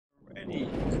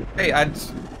Hey, I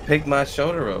just picked my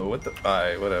shoulder roll. What the?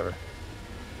 Alright, whatever.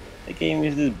 They gave me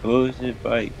this bullshit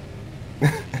bike.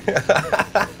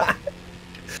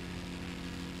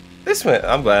 This man,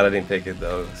 I'm glad I didn't pick it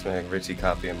though. This man, Richie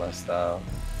copying my style.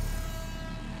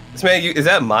 This man, is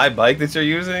that my bike that you're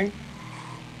using?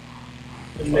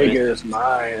 Nigga, it's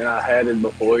mine, and I had it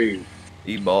before you.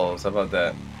 Eat balls. How about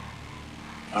that?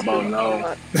 How about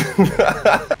no?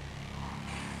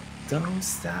 Don't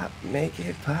stop, make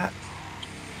it pop.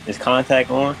 Is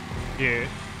contact on? Yeah.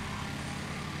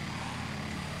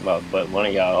 But one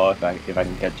of y'all, if I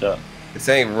can catch up. This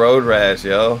ain't road rash,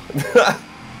 yo.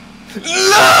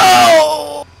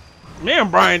 No! Me and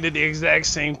Brian did the exact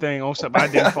same thing, except I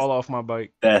didn't fall off my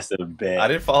bike. That's a bet. I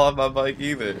didn't fall off my bike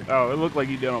either. Oh, it looked like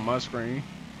you did on my screen.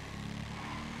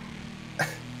 I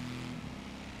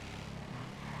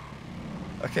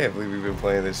can't believe we've been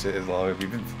playing this shit as long as we've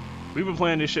been. We've been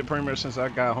playing this shit pretty much since I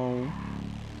got home.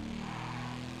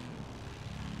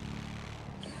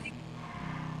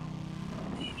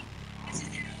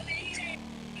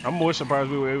 I'm more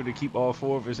surprised we were able to keep all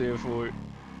four of us here for it.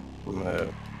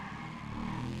 No.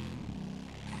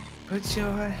 Put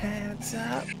your hands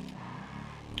up.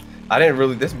 I didn't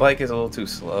really. This bike is a little too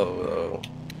slow though.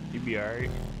 You'd be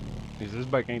alright. Cause this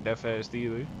bike ain't that fast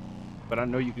either. But I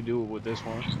know you can do it with this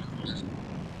one.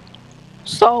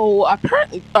 So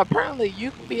apparently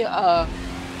you can be a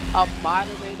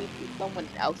moderator to someone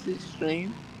else's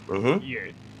stream. Mm-hmm.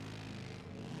 Yeah.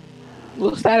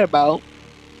 What's that about?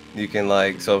 You can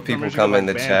like, so people Sometimes you come can, in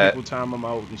the ban chat. People time them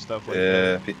out and stuff like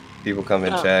Yeah, that. people come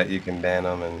in Oh. chat. You can ban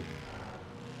them and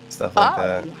stuff like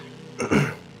that.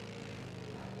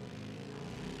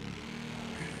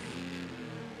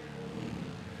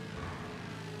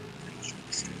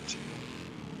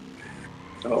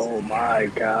 Oh my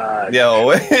god. Yo,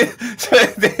 wait.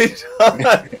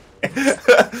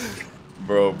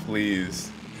 Bro, please.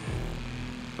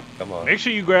 Come on. Make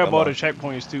sure you grab Come all on. the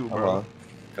checkpoints too, bro.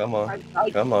 Come on.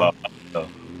 Come on.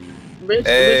 Rich,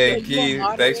 Hey, Rich, you a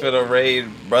Keith, thanks for the raid,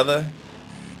 brother.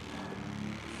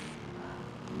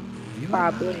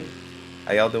 Probably.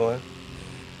 How y'all doing?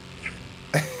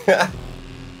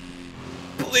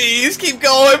 Please keep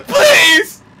going,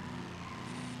 please.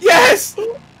 Yes.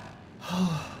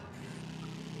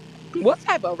 What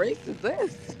type of race is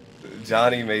this?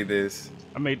 Johnny made this.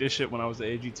 I made this shit when I was an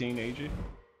edgy teenager.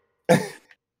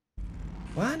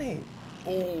 Johnny.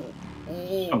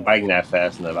 I'm biking that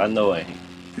fast enough. I know it ain't.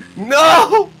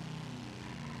 No.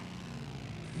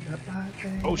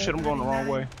 Oh shit, I'm going the wrong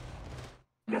way.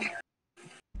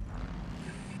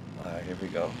 Alright, here we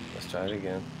go. Let's try it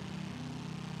again.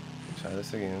 Try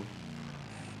this again.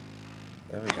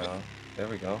 There we go. There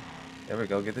we go. There we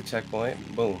go. Get the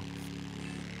checkpoint. Boom.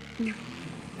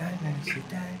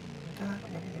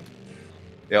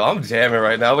 Yo, I'm jamming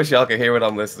right now. I wish y'all could hear what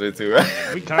I'm listening to.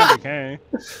 Right? We kinda can.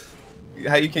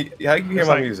 How you can hear It's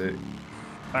my like- music?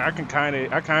 I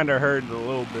kinda heard it a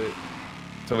little bit.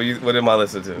 So what am I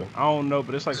listening to? I don't know,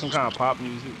 but it's like some kind of pop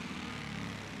music.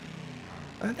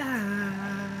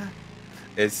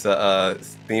 It's a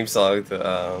theme song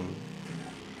to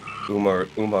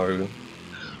Umaru.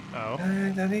 Oh.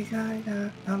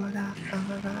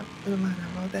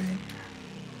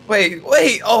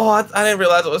 Wait. Oh, I didn't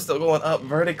realize it was still going up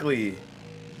vertically.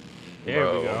 There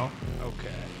Bro. we go. Okay.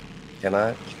 Can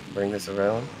I bring this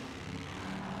around?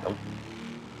 Nope.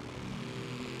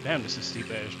 Damn, this is a steep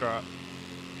ass drop.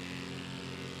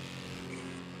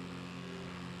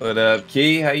 What up,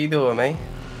 Key? How you doing, man?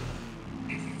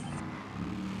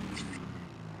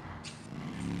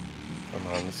 Come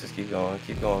on, let's just keep going.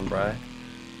 Keep going, Bri.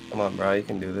 Come on, Bri, you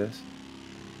can do this.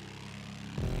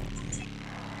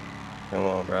 Come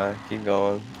on, Bri. Keep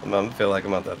going. I feel like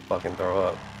I'm about to fucking throw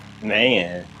up.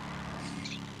 Man.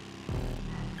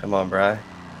 Come on, Bri.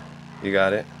 You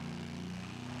got it.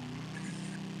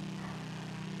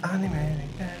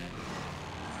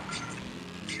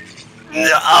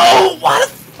 No! Why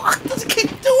the fuck does it keep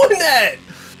doing that?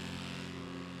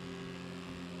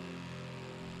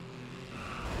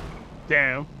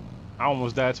 Damn. I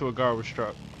almost died to a garbage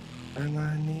truck.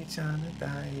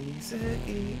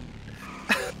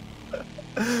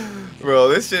 Bro,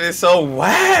 this shit is so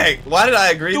whack. Why did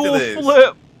I agree to Dual this?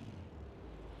 flip.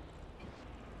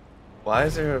 Why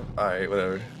is there? Alright,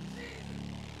 whatever.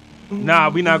 Nah,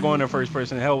 we not going to first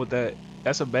person. Hell with that.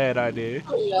 That's a bad idea.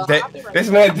 This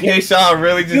man Deshawn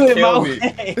really just killed me.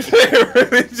 They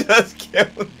really just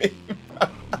killed me.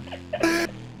 Bro.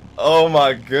 Oh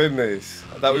my goodness.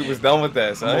 I thought we was done with that,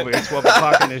 I'm son. over here 12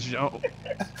 o'clock in this jump.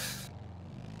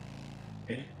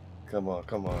 Come on,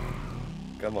 come on.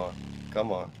 Come on.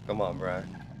 Come on. Come on,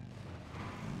 Brian.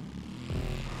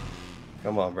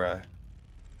 Come on, Brian.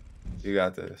 You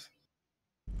got this.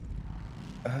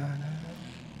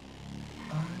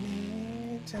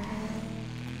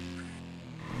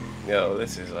 Yo,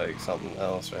 this is like something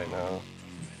else right now.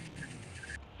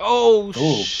 Oh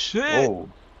Ooh. shit! Whoa.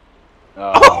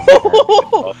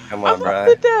 Oh, Come I on, thought bro. I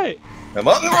did that. Come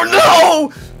on.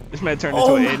 No! This man turned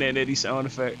Oh into my- an Ed, Eddie sound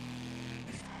effect.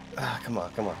 Ah, come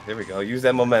on, come on. Here we go. Use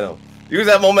that momentum. Use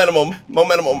that momentum.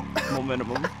 Momentum.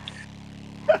 Momentum.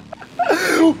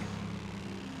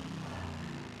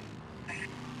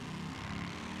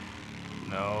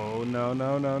 No, no,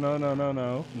 no, no, no, no, no,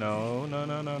 no, no, no,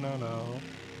 no, no, no, no.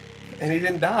 And he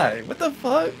didn't die. What the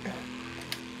fuck?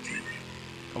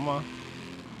 Come on.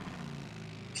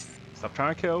 Stop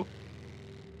trying to kill.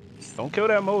 Don't kill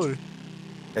that motor.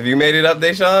 Have you made it up,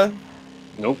 Deshawn?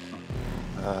 nope.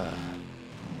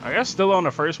 I guess still on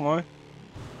the first one.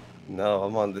 No,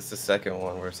 I'm on the second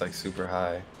one where it's like super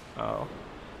high. Oh.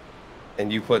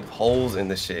 And you put holes in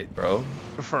the shit, bro.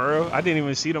 For real? I didn't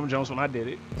even see them jumps when I did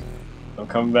it. I'm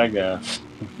coming back down.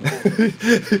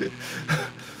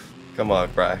 Come on,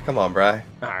 Bri. Come on, Bri.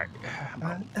 Alright.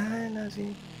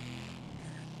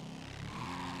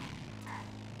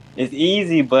 It's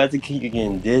easy, but to keep you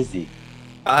getting dizzy.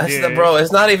 Yeah. Bro,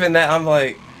 it's not even that. I'm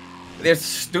like, there's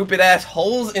stupid ass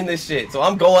holes in this shit. So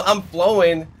I'm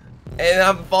flowing, and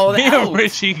I'm falling Me and out.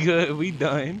 Richie good. We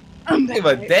done. I don't give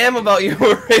a damn about you,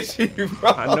 Richie, bro.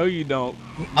 I know you don't.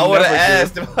 I would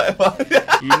have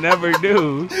asked. You never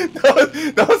do.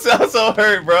 Don't sound so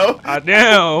hurt, bro.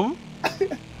 Damn.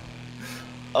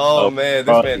 Oh man,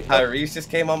 this man yeah. Tyrese just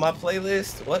came on my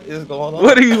playlist. What is going on?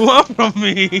 What do you want from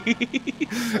me?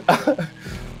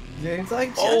 James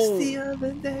like just the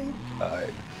other day.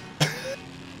 Alright.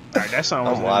 Alright, that song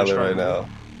was I'm wilding right now.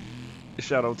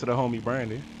 Shout out to the homie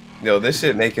Brandon. Yo, this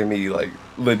shit making me like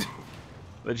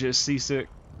Legit seasick.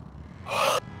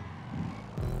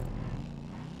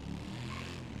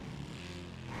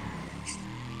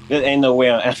 There ain't no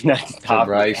way I'm not the top.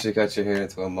 Bro, you should cut your hair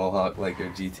into a mohawk like your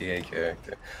GTA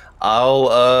character.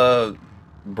 I'll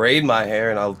braid my hair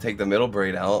and I'll take the middle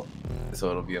braid out so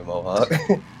it'll be a mohawk.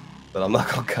 But I'm not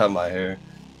gonna cut my hair.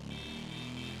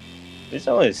 This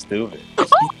one is stupid.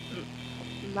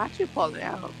 Not you pull it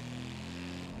out.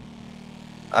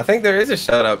 I think there is a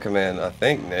shout out command, I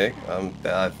think, Nick.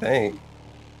 I think.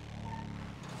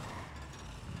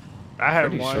 I have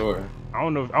Pretty one. sure. I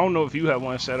don't know if you have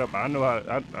one set up. I know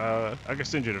how. I can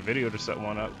send you the video to set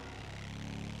one up.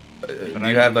 Do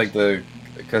you have like the?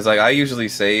 Because like I usually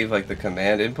save like the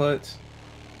command inputs.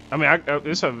 I mean,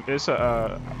 it's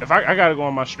a. If I gotta go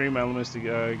on my stream elements to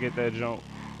get that jump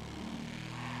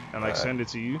and like send it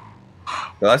to you.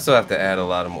 But I still have to add a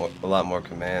lot more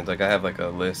commands. Like I have like a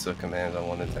list of commands I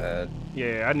wanted to add.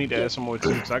 Yeah, I need to add some more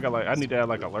too. Cause I need to add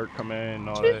like alert command and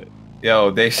all that.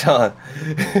 Yo, Deshawn,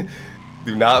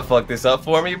 do not fuck this up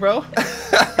for me, bro.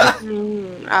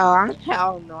 Oh,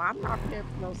 hell no. I'm not paying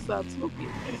for no subs. Who be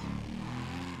this?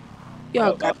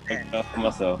 Yo, got that. For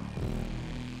myself.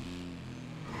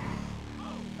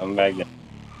 I'm back down.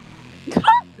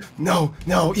 No,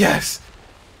 yes.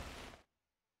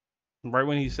 Right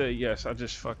when he said yes, I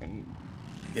just fucking.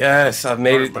 Yes, I've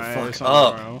made it the burnt my fuck ass on the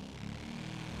up. ground.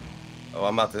 Oh,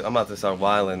 I'm about to start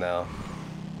wilding now.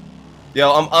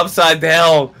 Yo, I'm upside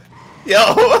down.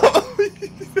 Yo,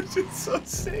 this is so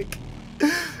sick.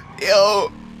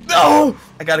 Yo, no,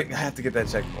 I have to get that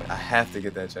checkpoint. I have to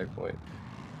get that checkpoint.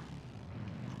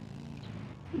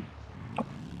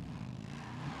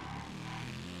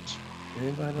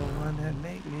 Anybody the one that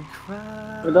make me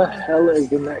cry? Where the hell is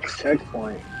the next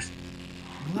checkpoint?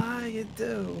 Why you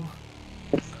do?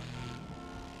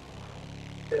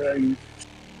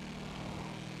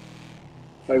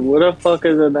 Like, where the fuck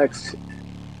is the next?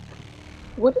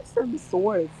 What is some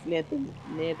swords near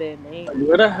their name? Like,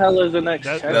 where the hell is the next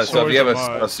That- checkpoint? No, so if you have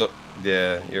Swords are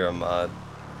yeah, you're a mod.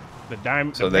 The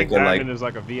diamond. So the they big can, like- diamond is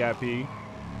like a VIP.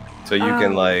 So you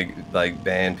can like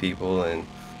ban people and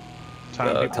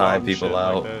time people shit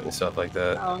out like that. and stuff like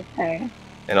that. Okay.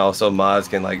 And also mods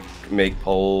can like make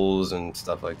polls and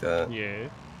stuff like that. Yeah.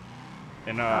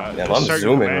 And Damn, there's I'm certain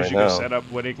zooming commands right you now. can set up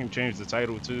where they can change the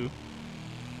title too.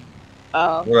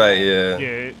 Oh. Right, yeah.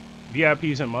 Yeah.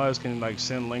 VIPs and mods can like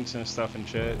send links and stuff in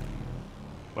chat.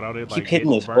 Without it like Keep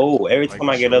hitting this burnt, hole. Every like, time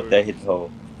I get up destroyed. there, hit the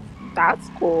hole. That's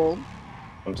cool.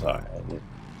 I'm sorry.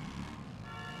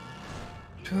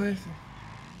 If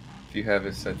you have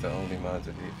it set to only mods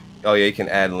of each. Oh yeah, you can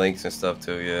add links and stuff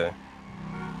too, yeah.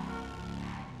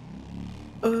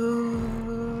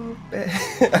 Oh,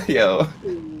 yo,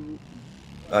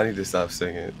 I need to stop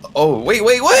singing. Oh, wait!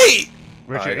 Richard,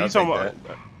 Alright, you I'll talking take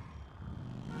about?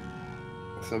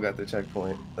 Still got the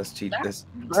checkpoint. Let's cheat That's this.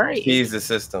 great. Tease the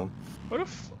system. What the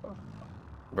fuck?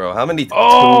 Bro, how many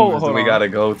Oh, tubes do we hold on. gotta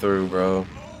go through, bro?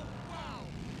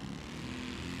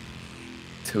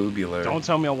 Tubular. Don't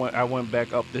tell me I went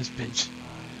back up this bitch.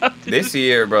 This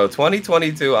year, bro,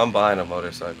 2022, I'm buying a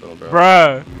motorcycle, bro.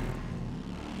 Bruh.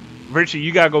 Richie,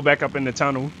 you gotta go back up in the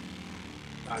tunnel.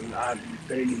 I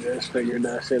just figured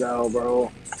that shit out,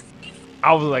 bro.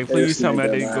 I was like, please This tell me I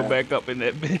nigga, didn't go man. back up in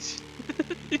that bitch.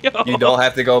 Yo. You don't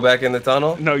have to go back in the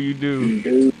tunnel? No, you do.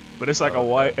 Dude, But it's like Oh, a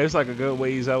white. okay. It's like a good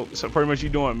ways out. So pretty much you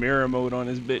doing mirror mode on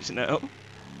this bitch now.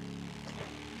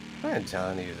 Man,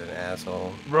 Johnny's an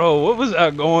asshole. Bro, what was I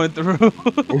going through?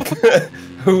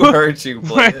 Who hurt you,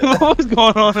 Like, player? what was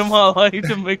going on in my life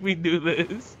to make me do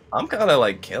this? I'm kind of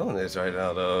like killing this right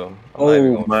now, though. I'm not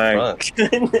even Oh going my front.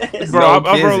 goodness. Bro, No,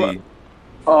 I'm Kizzy.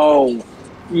 oh,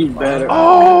 you better.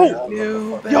 Oh!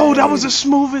 You, Yo, that was babe. the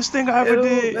smoothest thing I ever You,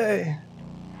 did. babe.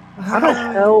 How the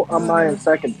hell am I in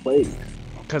second place?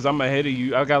 Cause I'm ahead of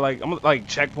you. I'm like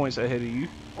checkpoints ahead of you.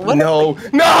 No,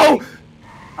 no,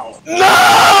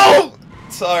 no!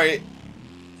 Sorry.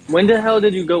 When the hell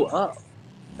did you go up?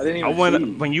 I didn't I even went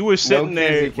see. when you were sitting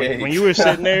there. kizzy cake. When you were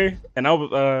sitting there, and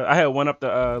I had went up the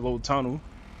little tunnel.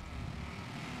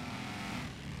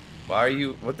 Why are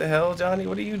you? What the hell, Johnny?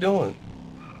 What are you doing?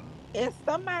 Is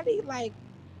somebody like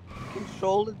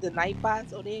controlling the night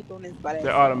bots or they doing this by They're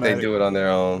themselves? automatic. They do it on their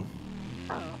own.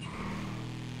 Oh.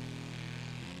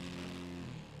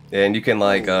 Yeah, and you can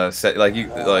like set like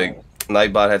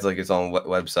Nightbot has like its own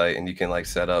website, and you can like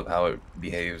set up how it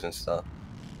behaves and stuff.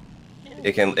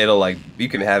 It'll like you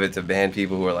can have it to ban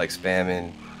people who are like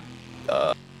spamming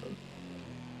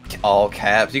all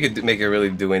caps. You could make it really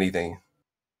do anything.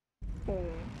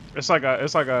 It's like a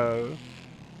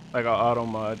auto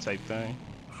mod type thing.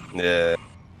 Yeah.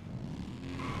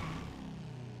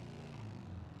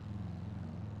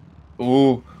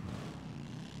 Ooh.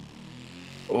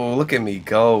 Ooh, look at me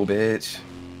go, bitch.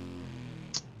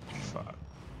 Fuck.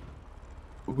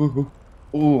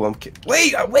 Ooh, I'm kidding.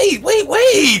 Wait!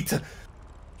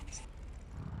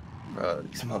 Bro,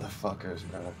 these motherfuckers,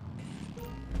 bro.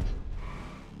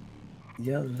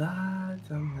 You lied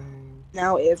to me.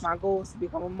 Now it's my goal to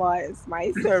become a mod. It's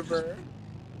my server.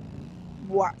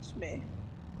 Watch me.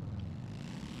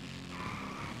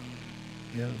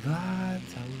 You lied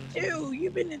to me. Dude,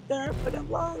 you've been in third for the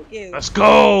longest. Let's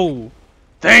go.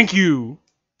 Thank you.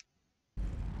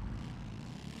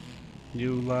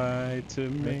 You lied to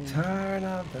me. Return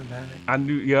of the Mac. I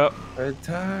knew. Yep.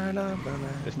 Return of the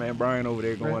Mac. This man Brian over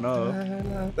there going up.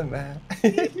 Return of the Mac.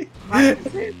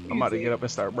 I'm about to get up and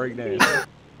start breakdancing.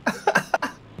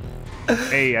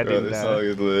 Hey, I Bro, didn't this song die.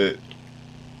 is lit.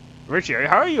 Richie,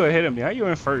 how are you ahead of me? How you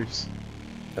in first?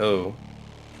 Oh.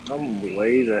 I'm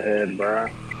ways ahead, bro.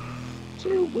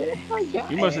 Dude, where the hell y'all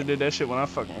You must have at? did that shit when I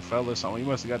fucking fell or something. You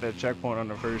must have got that checkpoint on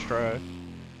the first try.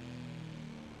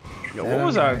 Yo, what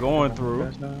was I going through?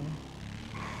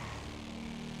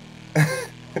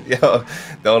 Yo,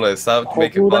 Donut, stop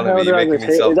making Who the fun of hell me. did You're I making just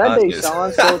me hit? Is that self-conscious.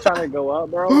 Deshawn still trying to go up,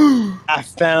 bro? I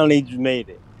finally made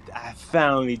it. I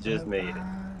finally just made it.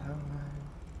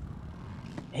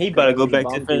 He better go back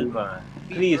to the finish line.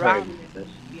 Please hurry.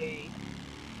 Yay.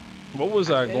 What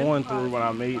was I going through when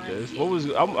I made this? What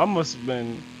was I must have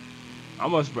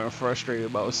been frustrated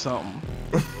about something.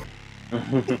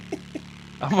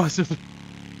 I must have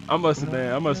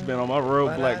been on my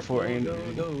road black for energy.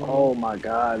 Oh my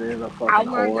god, there's a I fucking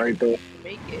hole learned right there. to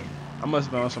make it. I must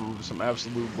have been on some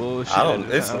absolute bullshit. I don't. at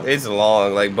the time. It's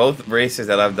long. Like both races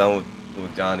that I've done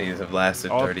with Johnny's have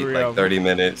lasted All 30 three like of 30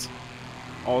 minutes.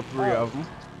 All three of them.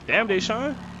 Damn,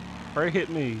 Deshawn. Right hit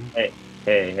me. Hey.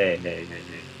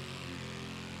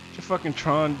 Your fucking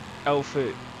Tron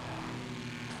outfit.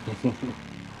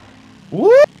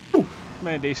 Woo!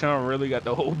 Man, Deshawn really got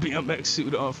the whole BMX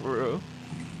suit on for real.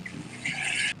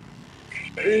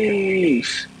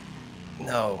 Eesh.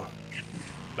 No.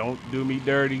 Don't do me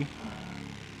dirty.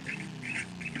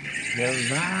 You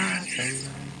lied to me.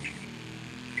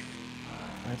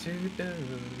 What you do?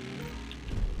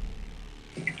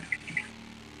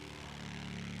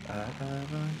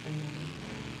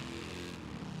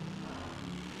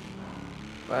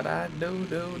 What I do.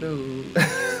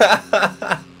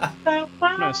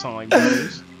 That sound like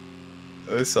brothers.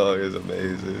 This song is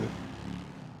amazing.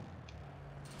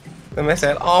 And they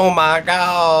said, "Oh my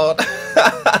God!"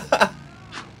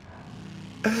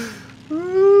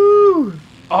 Woo!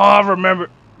 Oh, I remember.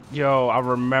 Yo, I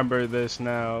remember this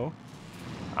now.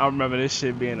 I remember this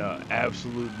shit being an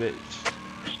absolute bitch.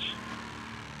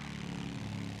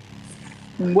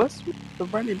 What's the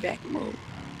running back mode?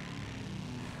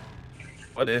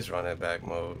 What is running back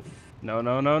mode? No.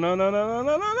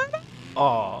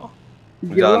 Oh.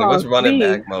 Johnny, what's running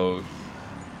back mode?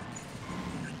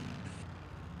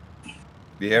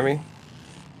 You hear me?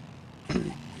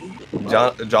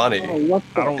 Johnny. Oh, what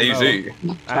I the? don't AZ.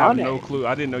 know. I have no clue.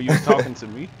 I didn't know you was talking to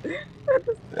me.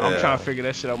 I'm Yeah. trying to figure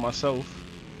that shit out myself.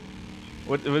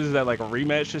 What is that, like a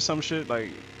rematch or some shit? Like,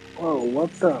 Oh,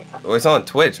 what's up? Well, it's on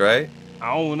Twitch, right?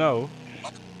 I don't know.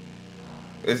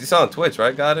 It's on Twitch,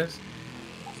 right, Goddess?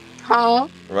 Huh?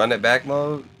 Run it back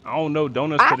mode. I don't know.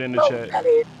 Donuts put in the know chat. that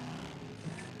is.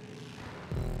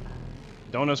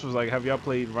 Donuts was like, "Have y'all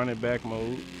played Run It Back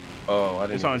mode?" Oh, I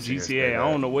didn't. It's on even see her say GTA. I that.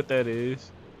 don't know what that is.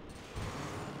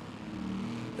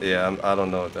 Yeah, I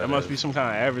don't know what that That must is. be some kind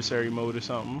of adversary mode or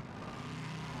something.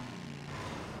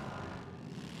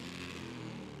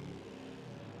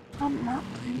 I'm not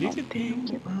playing no could damn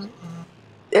game.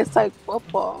 It's like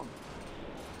football.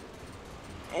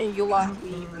 And you lost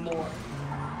me even more.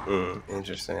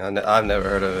 Interesting. I've never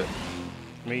heard of it.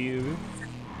 Me either.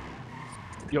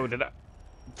 Yo, did I?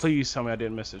 Please tell me I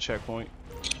didn't miss a checkpoint.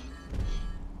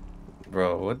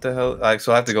 Bro, what the hell? Like,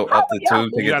 so I have to go up the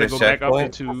tube to You get gotta this go back up the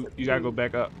checkpoint? two. You gotta go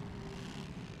back up.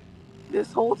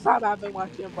 This whole time I've been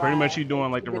watching Pretty much Brian, you doing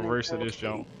and like he's the been reverse of in this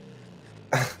jump.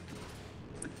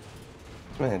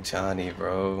 Man, Johnny,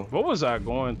 bro. What was I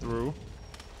going through?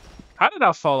 How did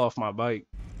I fall off my bike?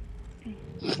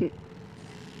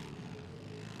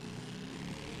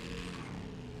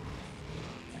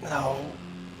 No.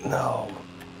 No.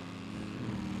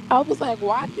 I was like,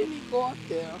 why didn't he go up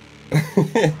there?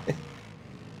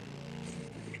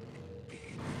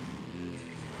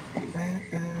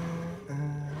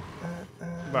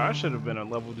 But I should have been a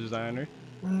level designer.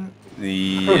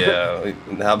 Yeah.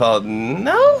 How about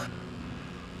no?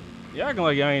 Y'all acting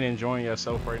like y'all ain't enjoying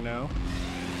yourself right now.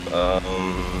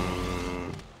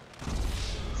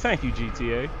 Thank you,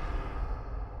 GTA.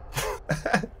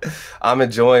 I'm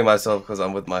enjoying myself because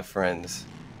I'm with my friends.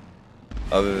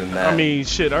 Other than that, I mean,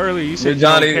 shit. Earlier you said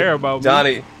Johnny, you don't care about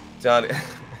me. Johnny.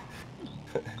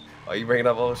 Are you bringing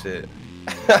up old shit?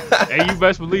 And you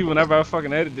best believe whenever I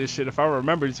fucking edit this shit, if I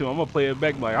remember to, I'm gonna play it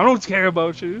back like, I don't care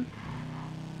about you.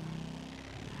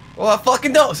 Well, I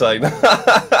fucking don't, son.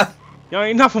 Y'all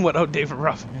ain't nothing without David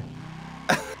Ruffin.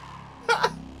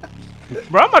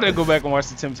 Bro, I'm about to go back and watch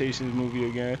the Temptations movie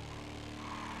again.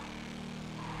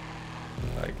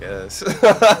 I guess.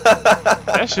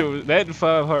 That shit was, that and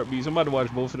 5 Heartbeats. I'm about to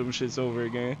watch both of them shits over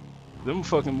again. Them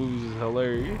fucking movies is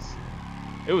hilarious.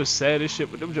 It was sad as shit,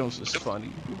 but them jokes was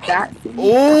funny.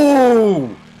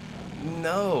 Ooh!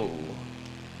 No.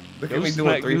 Look at me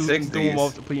doing Threw him 360s.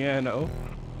 off the piano.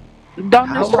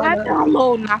 Don't I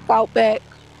download Knockout back?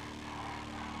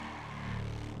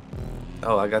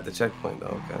 Oh, I got the checkpoint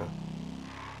though, okay.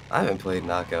 I haven't played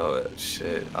Knockout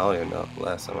shit. I don't even know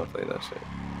last time I played that shit.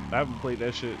 I haven't played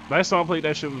that shit. Last time I played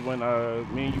that shit was when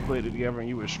me and you played it together and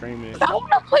you were streaming it. I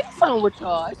want to play something with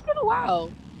y'all. It's been a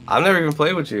while. I've never even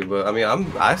played with you, but I mean,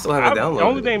 I still haven't downloaded. The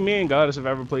only thing me and Goddess have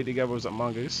ever played together was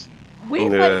Among Us. We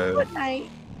played Fortnite.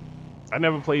 I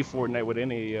never played Fortnite with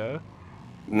any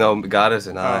No, Goddess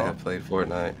and I have played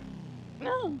Fortnite.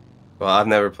 No. Well, I've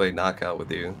never played Knockout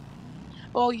with you.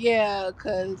 Oh yeah,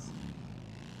 cause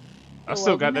I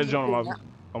still got that joint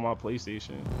on my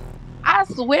PlayStation. I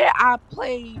swear I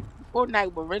played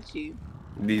Fortnite with Richie.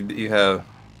 You have?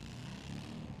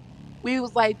 We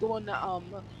was like doing the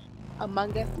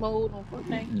Among Us mode on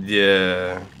Fortnite.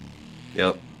 Yeah.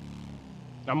 Yep.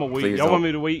 I'm gonna wait. Y'all want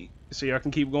me to wait so y'all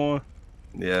can keep going?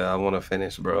 Yeah, I want to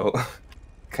finish, bro.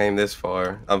 Came this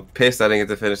far. I'm pissed I didn't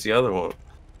get to finish the other one.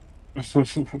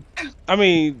 I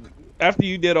mean, after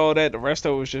you did all that, the rest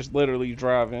of it was just literally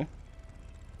driving.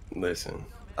 Listen,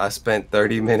 I spent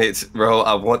 30 minutes, bro.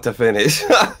 I want to finish.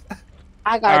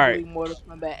 I gotta do Mortal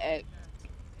Kombat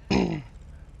X.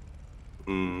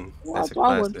 That's a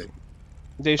classic.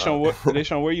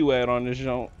 Deshawn, where you at on this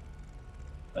jump?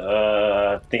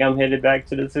 I think I'm headed back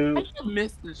to the tube. I just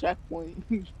missed the checkpoint.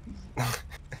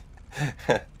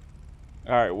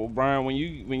 All right, well, Brian, when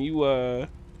you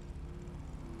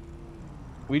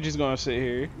we just gonna sit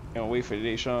here and wait for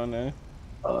Deshawn then.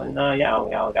 Oh no, y'all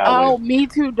gotta Oh, wait. me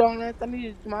too, Donuts. I need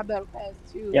to do my battle pass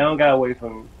too. Y'all don't gotta wait for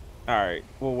me. All right.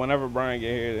 Well, whenever Brian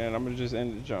get here, then I'm gonna just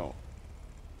end the jump.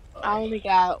 I only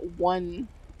got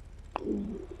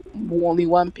only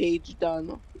one page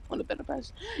done on the battle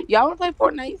pass. Y'all wanna play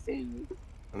Fortnite soon?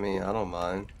 I mean, I don't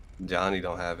mind. Johnny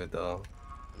don't have it though.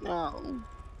 No.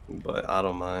 But I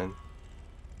don't mind.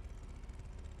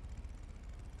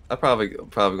 I'm probably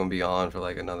gonna be on for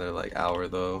like another hour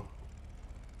though.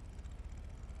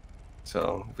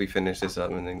 So if we finish this up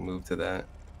and then move to that,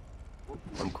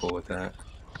 I'm cool with that.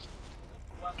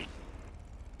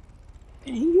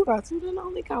 And you got to then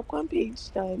only got one page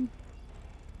done.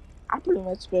 I pretty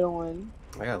much been on.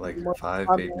 I got like 5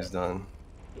 pages done.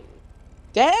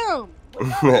 Damn.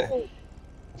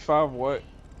 Five what?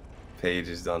 Page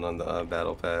is done on the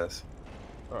battle pass.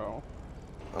 Oh.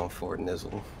 On Fort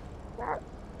Nizzle.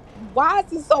 Why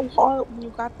is it so hard when you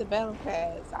got the battle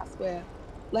pass? I swear.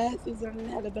 Last season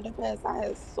I had a battle pass. I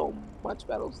had so much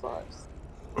battle stars.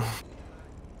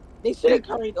 They should have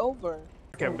carried over.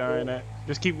 I kept dying at.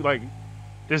 Just keep like,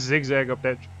 just zigzag up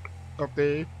that, up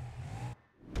there.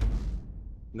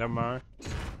 Never mind.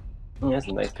 Yeah, that's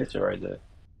a nice picture right there.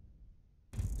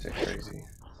 Shit crazy.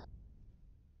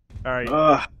 All right.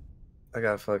 I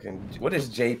got fucking. What is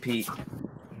JP?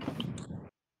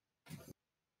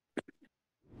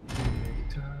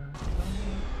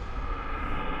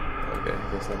 Okay,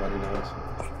 I guess nobody knows.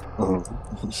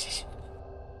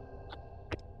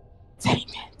 Damn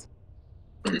it.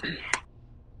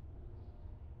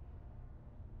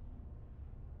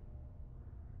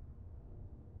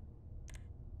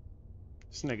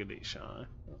 This nigga Deshawn.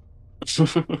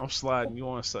 I'm sliding you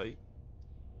on site.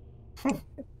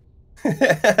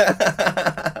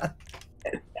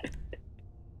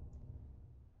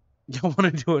 Y'all want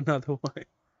to do another one?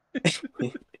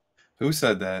 Who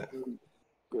said that?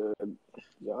 Good.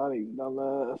 Johnny,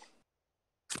 dumbass.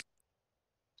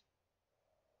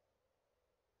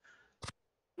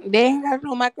 They ain't got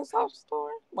no Microsoft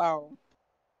store? Wow.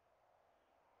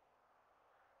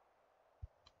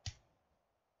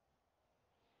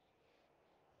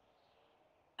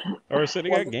 Or said they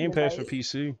got Wasn't Game Pass for nice.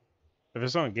 PC. If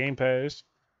it's on Game Pass,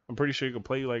 I'm pretty sure you can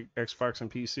play like Xbox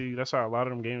and PC. That's how a lot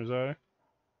of them games are.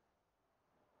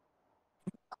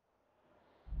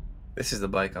 This is the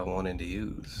bike I wanted to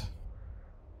use.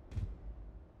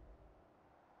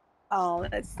 Oh,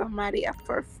 that's somebody up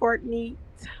for Fortnite.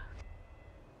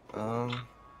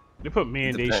 They put me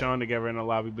and Deshawn together in a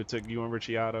lobby, but took you and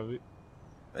Richie out of it.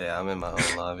 Yeah, I'm in my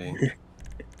own lobby.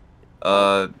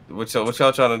 What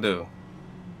y'all trying to do?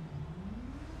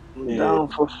 I'm down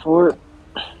for Fort.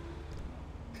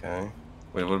 Okay.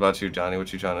 Wait, what about you, Johnny?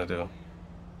 What you trying to do?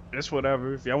 It's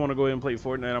whatever. If y'all want to go ahead and play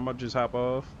Fortnite, I'm gonna just hop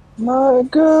off. My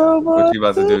girl. What you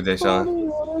about to do,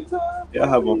 Deshawn? Yeah, I'll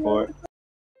hop on for it.